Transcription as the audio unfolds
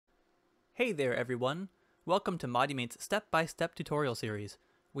Hey there everyone! Welcome to Modymate's step-by-step tutorial series.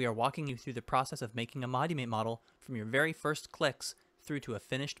 We are walking you through the process of making a Modymate model from your very first clicks through to a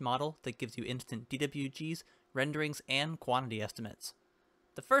finished model that gives you instant DWGs, renderings, and quantity estimates.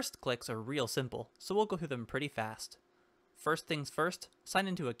 The first clicks are real simple, so we'll go through them pretty fast. First things first, sign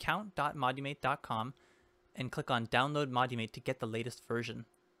into account.modymate.com and click on Download Modymate to get the latest version.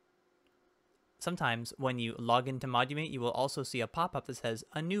 Sometimes when you log into Modymate, you will also see a pop-up that says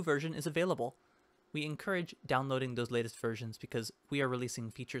a new version is available. We encourage downloading those latest versions because we are releasing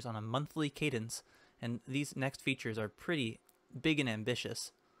features on a monthly cadence, and these next features are pretty big and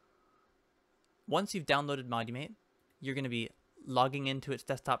ambitious. Once you've downloaded Modymate, you're going to be logging into its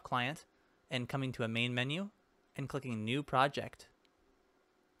desktop client and coming to a main menu and clicking New Project.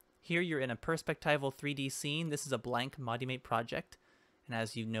 Here you're in a perspectival 3D scene. This is a blank Modymate project. And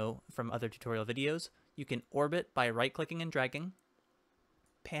as you know from other tutorial videos, you can orbit by right-clicking and dragging,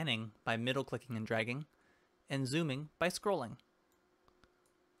 panning by middle-clicking and dragging, and zooming by scrolling.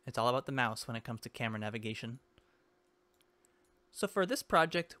 It's all about the mouse when it comes to camera navigation. So for this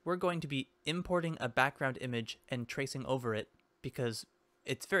project, we're going to be importing a background image and tracing over it because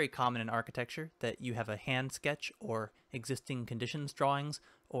it's very common in architecture that you have a hand sketch or existing conditions drawings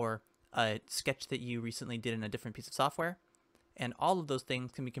or a sketch that you recently did in a different piece of software. And all of those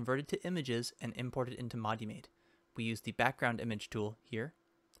things can be converted to images and imported into Modymate. We use the background image tool here,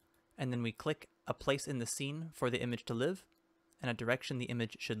 and then we click a place in the scene for the image to live, and a direction the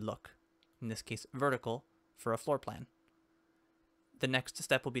image should look, in this case vertical, for a floor plan. The next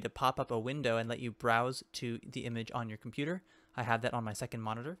step will be to pop up a window and let you browse to the image on your computer. I have that on my second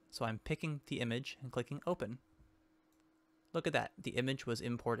monitor, so I'm picking the image and clicking open. Look at that, the image was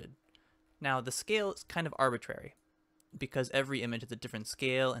imported. Now the scale is kind of arbitrary, because every image has a different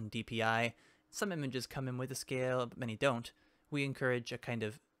scale and DPI. Some images come in with a scale, but many don't. We encourage a kind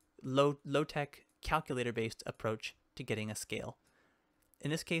of low-tech, calculator-based approach to getting a scale.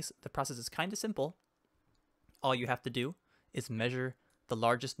 In this case, the process is kind of simple. All you have to do is measure the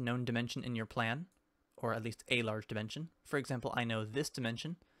largest known dimension in your plan, or at least a large dimension. For example, I know this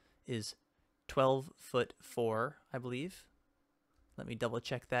dimension is 12 foot 4, I believe. Let me double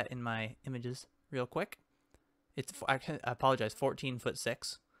check that in my images real quick. I apologize, 14 foot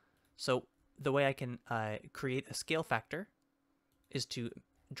 6. So the way I can create a scale factor is to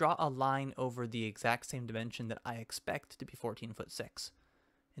draw a line over the exact same dimension that I expect to be 14 foot 6.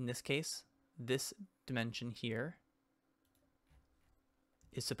 In this case, this dimension here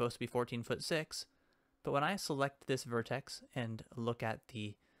is supposed to be 14 foot 6, but when I select this vertex and look at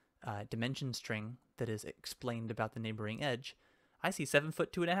the dimension string that is explained about the neighboring edge, I see 7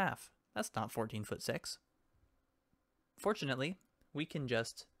 foot 2.5. That's not 14 foot 6. Fortunately, we can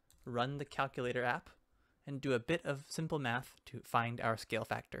just run the calculator app and do a bit of simple math to find our scale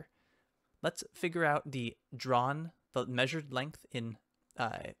factor. Let's figure out the measured length in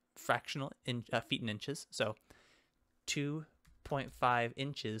fractional feet and inches. So 2.5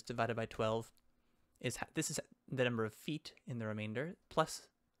 inches divided by 12 this is the number of feet in the remainder, plus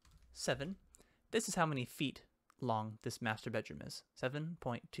 7. This is how many feet long this master bedroom is,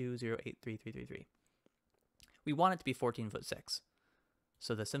 7.2083333. We want it to be 14 foot 6.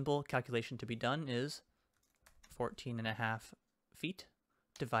 So the simple calculation to be done is 14.5 feet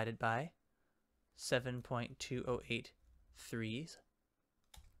divided by 7.2083.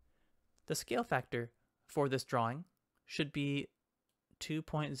 The scale factor for this drawing should be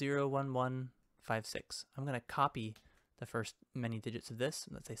 2.01156. I'm going to copy the first many digits of this,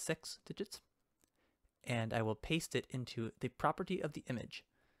 let's say 6 digits, and I will paste it into the property of the image.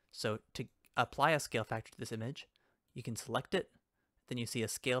 So to apply a scale factor to this image, you can select it, then you see a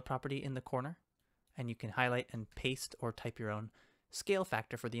scale property in the corner, and you can highlight and paste or type your own scale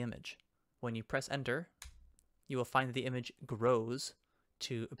factor for the image. When you press enter, you will find that the image grows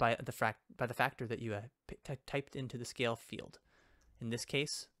by the factor that you typed into the scale field. In this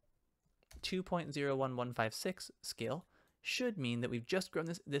case, 2.01156 scale should mean that we've just grown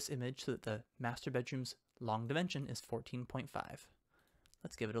this image so that the master bedroom's long dimension is 14.5.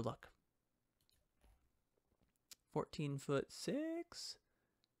 Let's give it a look. 14 foot 6.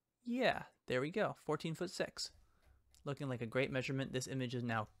 Yeah, there we go, 14 foot 6. Looking like a great measurement. This image is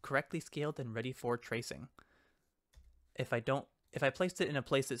now correctly scaled and ready for tracing. If I placed it in a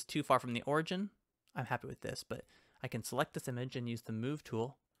place that's too far from the origin, I'm happy with this, but I can select this image and use the move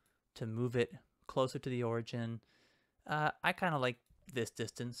tool to move it closer to the origin. I kind of like this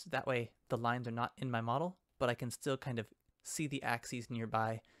distance. That way the lines are not in my model, but I can still kind of see the axes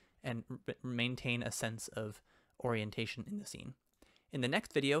nearby and maintain a sense of orientation in the scene. In the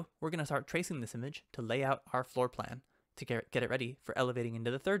next video, we're going to start tracing this image to lay out our floor plan to get it ready for elevating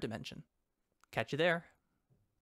into the third dimension. Catch you there.